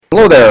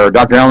Hello there,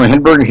 Dr. Alan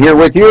Hedberg here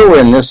with you,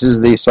 and this is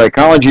the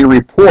Psychology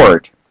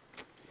Report.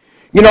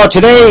 You know,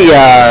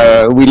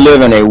 today we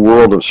live in a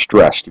world of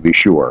stress, to be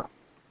sure.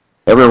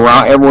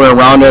 Everywhere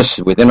around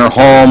us, within our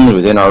homes,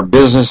 within our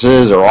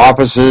businesses, our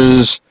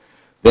offices,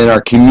 within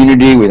our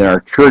community, within our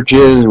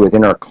churches,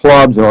 within our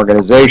clubs and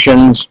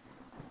organizations,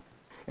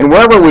 and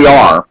wherever we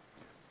are,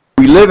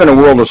 we live in a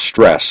world of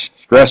stress.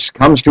 Stress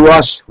comes to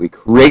us, we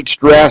create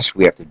stress,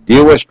 we have to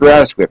deal with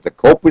stress, we have to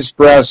cope with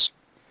stress,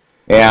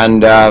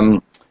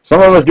 and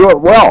some of us do it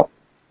well.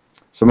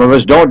 Some of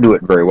us don't do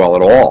it very well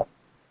at all.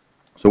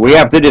 So we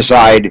have to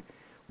decide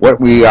what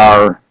we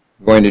are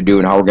going to do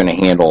and how we're going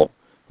to handle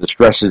the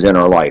stresses in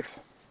our life.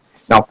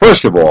 Now,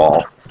 first of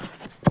all,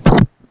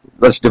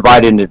 let's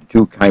divide into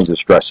two kinds of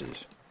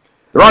stresses.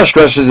 There are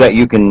stresses that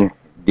you can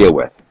deal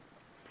with.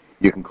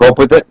 You can cope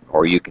with it,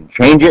 or you can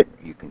change it.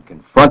 You can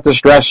confront the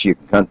stress. You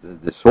can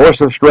confront the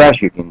source of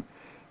stress. You can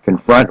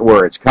confront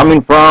where it's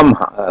coming from,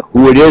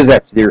 who it is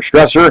that's your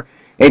stressor,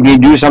 and you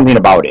can do something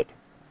about it.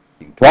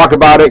 You can talk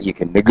about it. You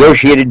can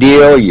negotiate a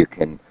deal. You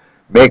can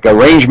make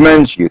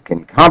arrangements. You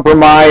can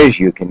compromise.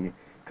 You can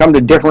come to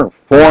different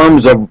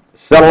forms of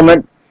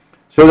settlement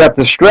so that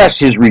the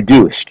stress is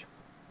reduced.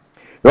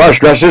 There are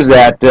stresses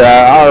that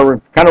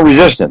are kind of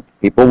resistant.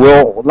 People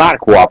will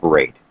not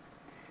cooperate.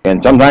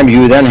 And sometimes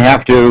you then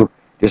have to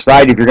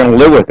decide if you're going to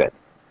live with it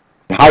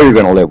and how you're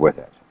going to live with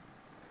it.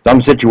 Some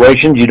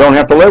situations you don't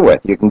have to live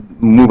with. You can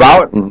move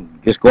out and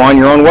just go on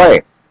your own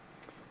way.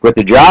 Quit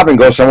the job and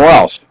go somewhere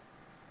else.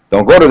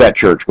 Don't go to that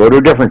church. Go to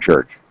a different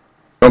church.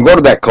 Don't go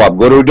to that club.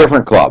 Go to a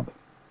different club.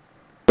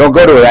 Don't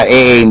go to that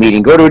AA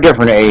meeting. Go to a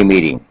different AA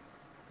meeting.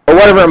 Or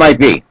whatever it might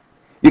be.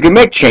 You can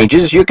make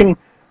changes. You can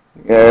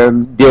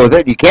deal with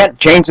it. You can't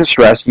change the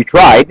stress. You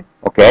tried.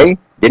 Okay.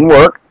 Didn't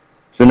work.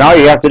 So now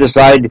you have to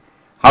decide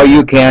how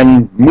you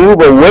can move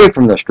away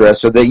from the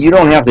stress so that you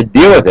don't have to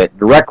deal with it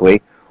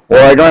directly, or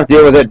you don't have to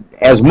deal with it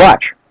as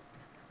much.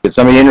 Get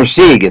somebody to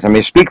intercede. Get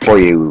somebody to speak for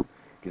you.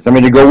 Get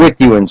somebody to go with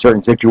you in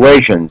certain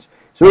situations.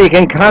 So you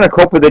can kind of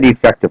cope with it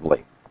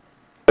effectively.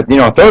 But,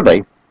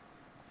 thirdly,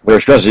 there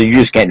are stresses you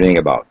just can't do anything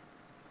about.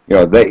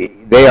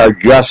 They are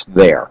just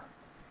there.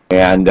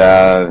 And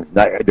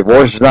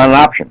divorce is not an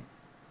option.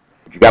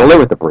 But you got to live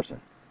with the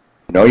person.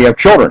 You have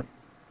children.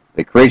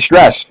 They create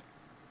stress.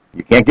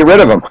 You can't get rid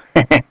of them.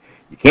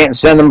 You can't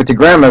send them to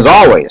grandma's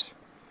always.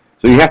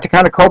 So you have to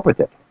kind of cope with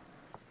it.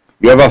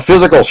 You have a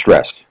physical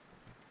stress,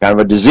 kind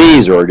of a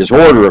disease or a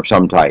disorder of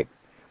some type.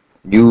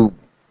 You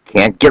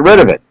can't get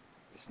rid of it.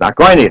 It's not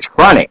going to. It's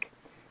chronic.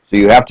 So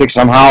you have to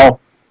somehow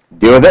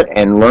deal with it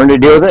and learn to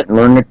deal with it and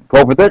learn to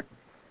cope with it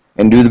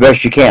and do the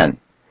best you can.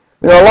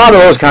 There are a lot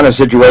of those kind of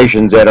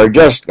situations that are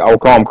just, I'll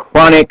call them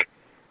chronic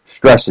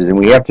stresses, and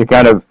we have to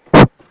kind of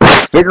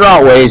figure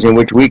out ways in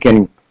which we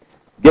can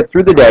get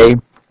through the day,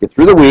 get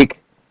through the week,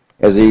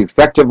 as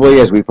effectively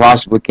as we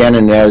possibly can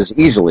and as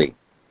easily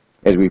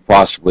as we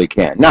possibly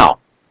can. Now,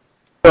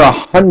 there are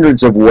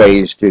hundreds of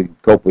ways to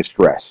cope with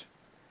stress.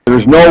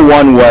 There's no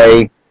one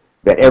way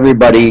that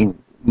everybody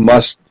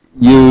must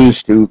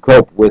use to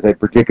cope with a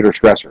particular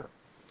stressor.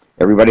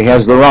 Everybody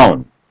has their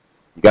own.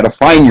 You got to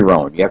find your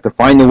own. You have to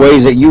find the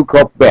ways that you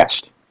cope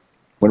best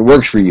when it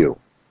works for you.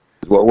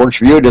 What works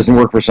for you doesn't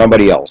work for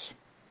somebody else.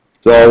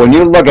 So when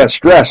you look at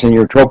stress and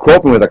you're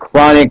coping with a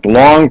chronic,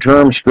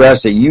 long-term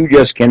stress that you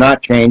just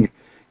cannot change,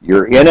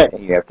 you're in it,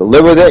 and you have to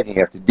live with it, and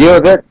you have to deal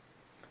with it,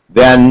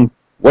 then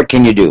what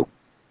can you do?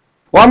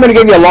 Well, I'm going to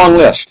give you a long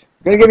list.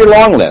 I'm going to give you a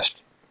long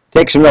list.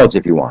 Take some notes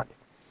if you want.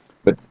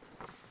 But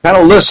kind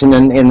of listen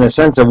in the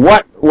sense of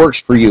what works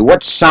for you,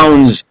 what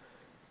sounds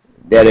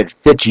that it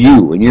fits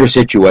you in your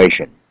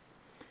situation.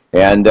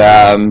 And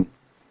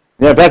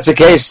if that's the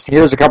case,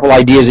 here's a couple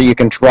ideas that you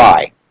can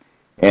try.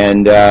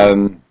 And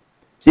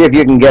see if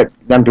you can get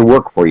them to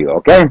work for you,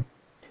 okay?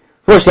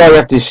 First of all, you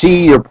have to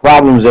see your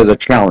problems as a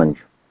challenge.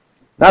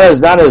 Not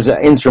as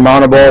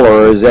insurmountable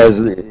or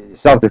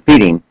as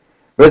self-defeating,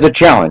 but as a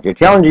challenge. A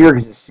challenge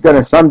you're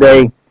going to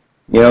someday,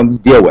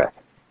 deal with.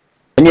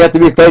 And you have to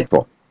be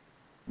faithful.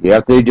 You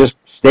have to just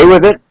stay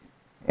with it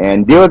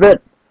and deal with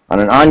it on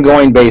an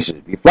ongoing basis.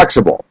 Be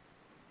flexible.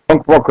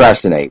 Don't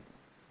procrastinate.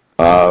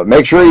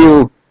 Make sure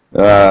you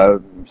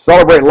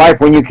celebrate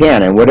life when you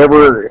can, and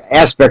whatever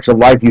aspects of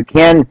life you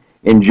can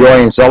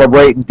enjoy and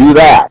celebrate, do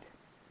that.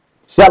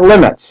 Set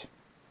limits.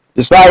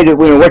 Decide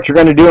what you're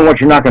going to do and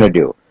what you're not going to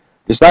do.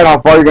 Decide how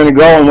far you're going to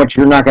go and what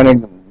you're not going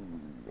to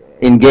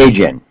engage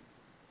in.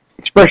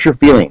 Express your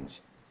feelings.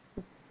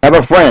 Have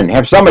a friend.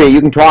 Have somebody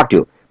you can talk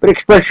to. But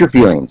express your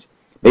feelings.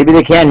 Maybe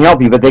they can't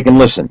help you, but they can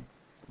listen.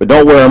 But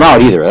don't wear them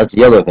out either. That's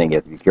the other thing you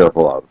have to be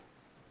careful of.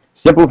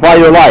 Simplify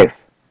your life.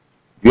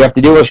 If you have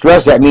to deal with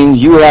stress, that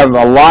means you have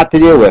a lot to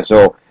deal with.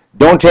 So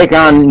don't take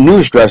on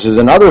new stresses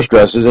and other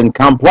stresses and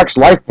complex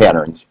life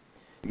patterns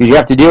because you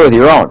have to deal with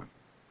your own.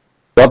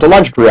 Go out to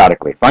lunch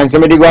periodically. Find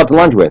somebody to go out to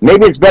lunch with.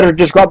 Maybe it's better to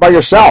just go out by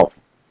yourself.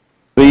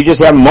 So you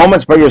just have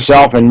moments by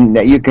yourself and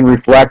you can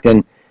reflect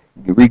and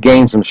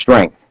regain some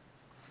strength.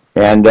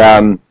 And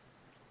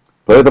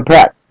play with a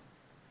pet.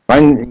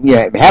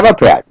 Have a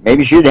pet.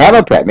 Maybe you should have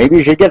a pet. Maybe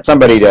you should get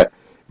somebody to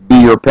be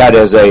your pet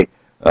as a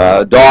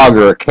dog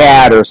or a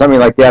cat or something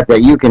like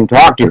that you can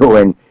talk to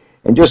and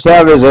just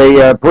have as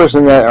a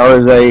person that,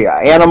 or as a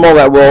animal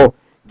that will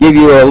give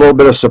you a little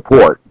bit of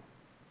support.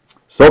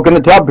 Soak in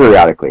the tub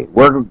periodically.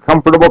 Wear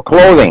comfortable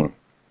clothing.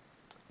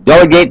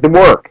 Delegate the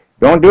work.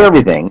 Don't do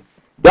everything.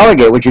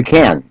 Delegate what you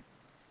can.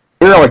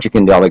 Figure out what you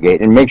can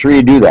delegate and make sure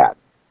you do that.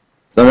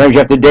 Sometimes you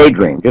have to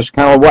daydream. Just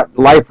kind of what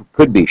life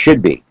could be,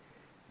 should be,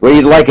 where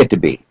you'd like it to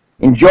be.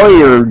 Enjoy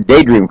your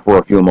daydream for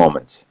a few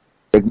moments.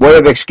 It's a way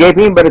of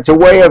escaping, but it's a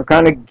way of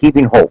kind of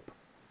keeping hope.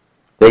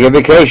 Take a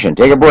vacation.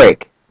 Take a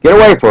break. Get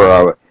away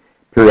for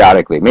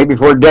periodically. Maybe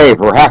for a day,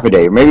 for half a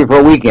day, maybe for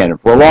a weekend,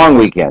 for a long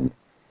weekend.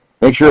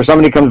 Make sure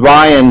somebody comes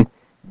by and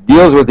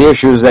deals with the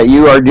issues that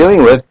you are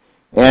dealing with,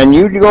 and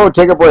you go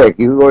take a break.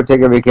 You go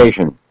take a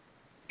vacation.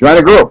 Join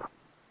a group.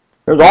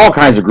 There's all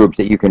kinds of groups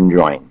that you can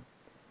join.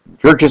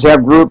 Churches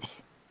have groups.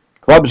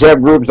 Clubs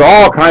have groups.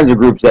 All kinds of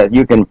groups that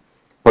you can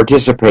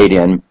participate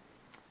in.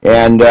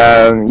 And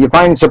you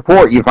find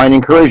support. You find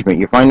encouragement.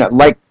 You find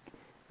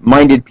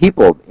like-minded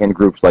people in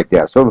groups like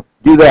that. So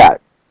do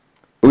that.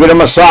 Go get a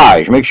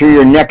massage. Make sure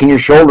your neck and your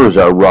shoulders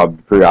are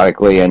rubbed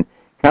periodically and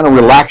kind of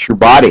relax your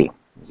body.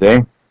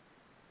 See?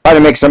 Try to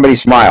make somebody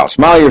smile.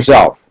 Smile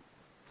yourself.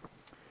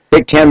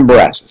 Take 10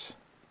 breaths.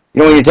 You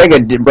know, when you take a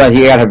breath,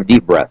 you got to have a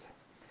deep breath.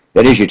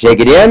 That is, you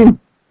take it in,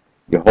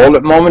 you hold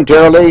it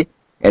momentarily,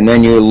 and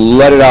then you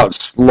let it out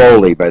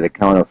slowly by the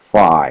count of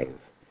 5.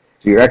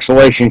 So your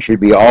exhalation should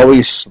be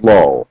always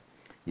slow.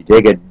 You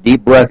take a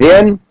deep breath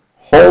in,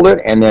 hold it,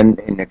 and then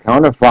in the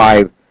count of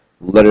 5,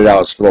 let it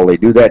out slowly.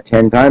 Do that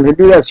 10 times, and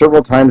do that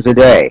several times a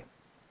day.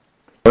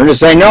 Learn to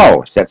say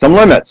no. Set some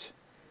limits.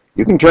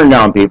 You can turn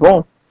down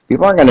people.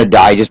 People aren't going to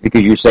die just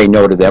because you say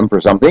no to them for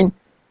something.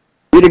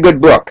 Read a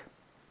good book.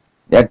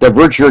 That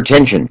diverts your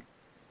attention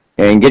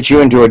and gets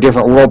you into a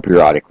different world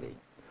periodically.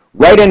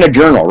 Write in a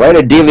journal. Write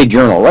a daily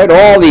journal. Write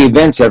all the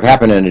events that have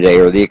happened in a day,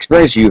 or the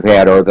experience you've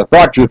had, or the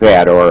thoughts you've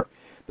had, or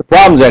the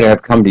problems that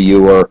have come to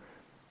you, or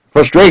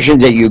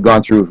frustrations that you've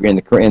gone through in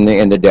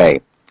the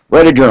day.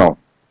 Write a journal.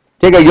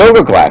 Take a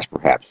yoga class,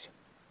 perhaps.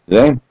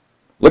 Okay?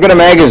 Look at a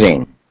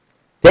magazine.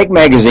 Take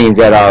magazines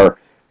that are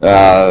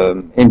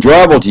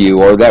enjoyable to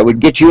you, or that would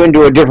get you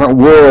into a different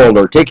world,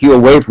 or take you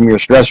away from your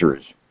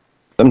stressors.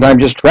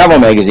 Sometimes just travel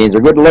magazines are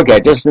good to look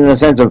at, just in the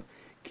sense of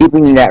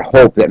keeping that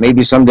hope that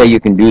maybe someday you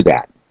can do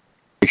that.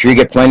 Make sure you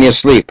get plenty of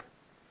sleep.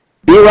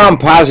 Be around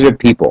positive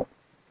people.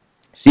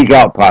 Seek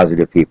out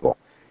positive people.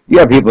 You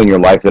have people in your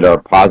life that are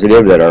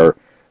positive, that are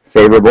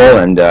favorable,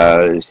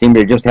 and seem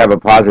to just have a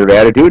positive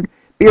attitude.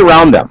 Be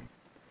around them.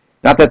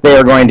 Not that they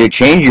are going to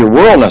change your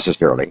world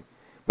necessarily,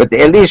 but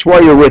at least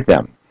while you're with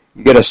them,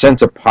 you get a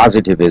sense of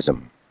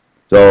positivism.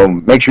 So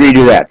make sure you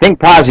do that. Think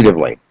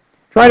positively.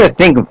 Try to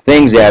think of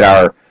things that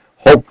are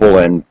hopeful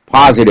and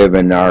positive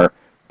and are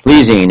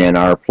pleasing and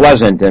are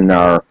pleasant and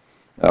are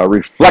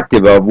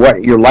reflective of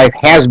what your life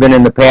has been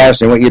in the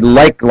past and what you'd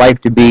like life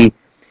to be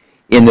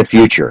in the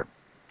future.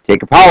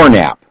 Take a power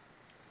nap.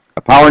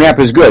 A power nap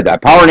is good. A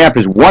power nap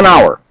is 1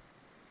 hour.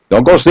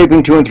 Don't go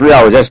sleeping 2 and 3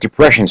 hours. That's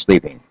depression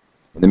sleeping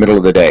in the middle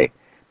of the day.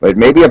 But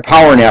maybe a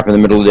power nap in the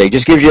middle of the day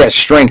just gives you that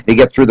strength to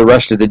get through the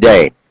rest of the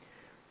day.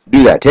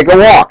 Do that. Take a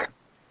walk.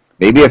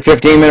 Maybe a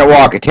 15-minute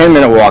walk, a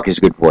 10-minute walk is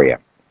good for you.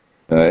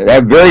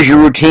 That varies your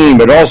routine,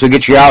 but also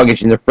gets you out,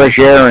 gets you in the fresh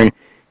air, and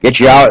gets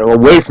you out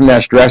away from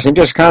that stress, and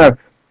just kind of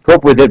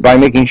cope with it by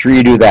making sure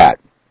you do that.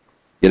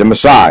 Get a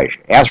massage.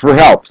 Ask for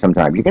help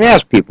sometimes. You can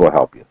ask people to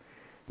help you,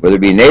 whether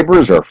it be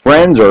neighbors or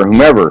friends or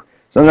whomever.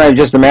 Sometimes it's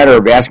just a matter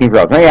of asking for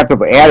help. Sometimes you have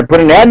to put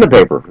an ad in the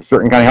paper for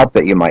certain kind of help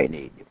that you might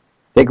need.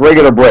 Take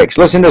regular breaks.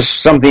 Listen to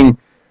something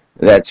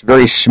that's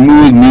very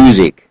smooth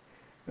music,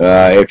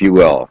 if you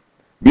will.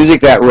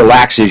 Music that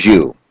relaxes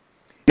you.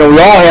 You know, we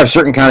all have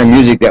certain kind of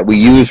music that we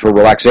use for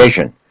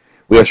relaxation.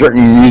 We have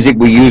certain music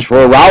we use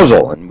for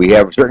arousal, and we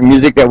have certain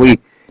music that we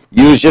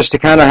use just to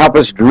kind of help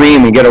us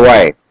dream and get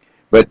away.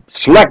 But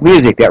select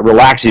music that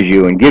relaxes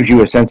you and gives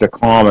you a sense of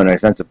calm and a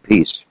sense of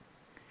peace.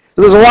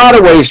 So there's a lot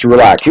of ways to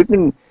relax. You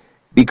can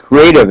be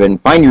creative and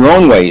find your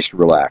own ways to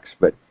relax,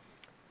 but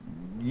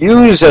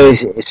use a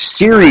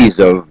series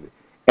of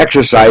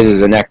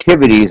exercises and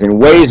activities and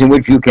ways in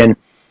which you can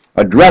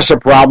address a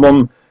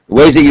problem, the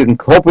ways that you can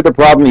cope with the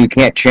problem you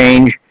can't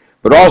change,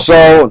 but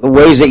also the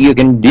ways that you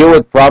can deal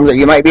with problems that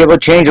you might be able to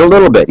change a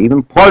little bit.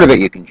 Even part of it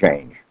you can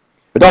change.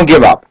 But don't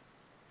give up.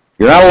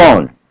 You're not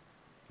alone.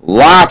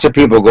 Lots of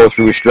people go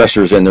through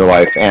stressors in their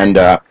life, and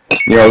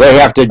they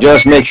have to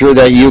just make sure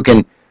that you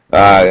can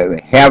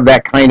have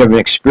that kind of an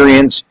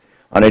experience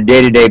on a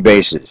day-to-day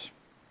basis.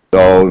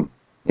 So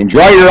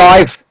enjoy your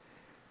life,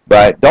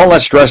 but don't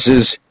let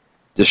stresses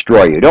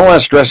destroy you. Don't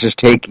let stresses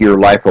take your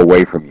life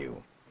away from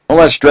you. Don't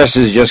let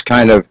stresses just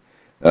kind of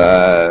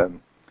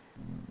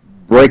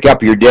break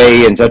up your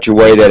day in such a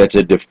way that it's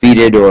a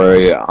defeated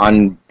or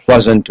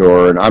unpleasant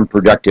or an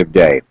unproductive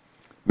day.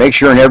 Make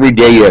sure in every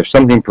day you have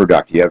something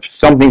productive, you have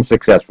something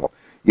successful,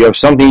 you have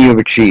something you've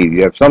achieved,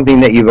 you have something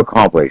that you've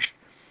accomplished,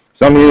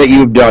 something that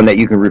you've done that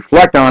you can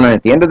reflect on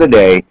at the end of the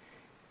day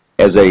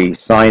as a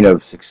sign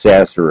of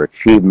success or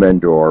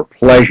achievement or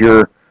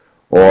pleasure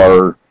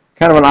or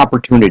kind of an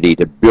opportunity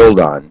to build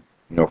on,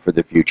 for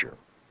the future.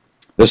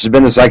 This has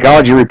been the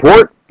Psychology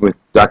Report with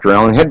Dr.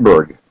 Alan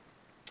Hedberg.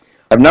 I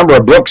have a number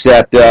of books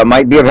that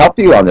might be of help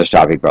to you on this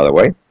topic, by the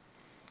way.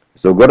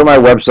 So go to my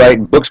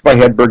website,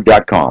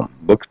 booksbyhedberg.com,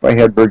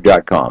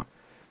 booksbyhedberg.com.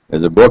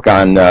 There's a book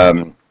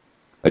on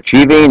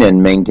achieving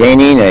and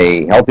maintaining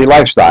a healthy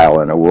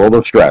lifestyle in a world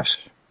of stress.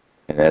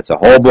 And it's a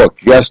whole book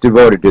just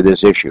devoted to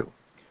this issue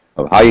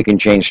of how you can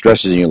change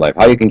stresses in your life,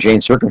 how you can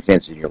change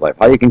circumstances in your life,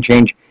 how you can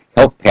change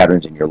health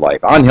patterns in your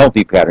life,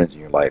 unhealthy patterns in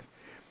your life,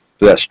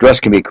 so that stress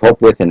can be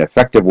coped with in an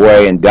effective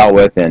way and dealt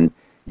with, and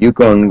you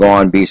can go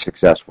on and be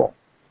successful.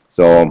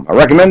 So I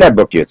recommend that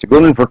book to you. It's a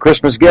good one for a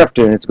Christmas gift,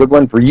 and it's a good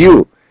one for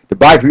you to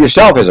buy for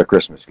yourself as a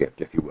Christmas gift,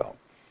 if you will.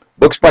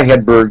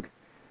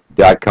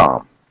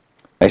 Booksbyhedberg.com.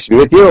 Nice to be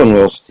with you, and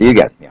we'll see you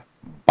again. Yeah.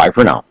 Bye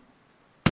for now.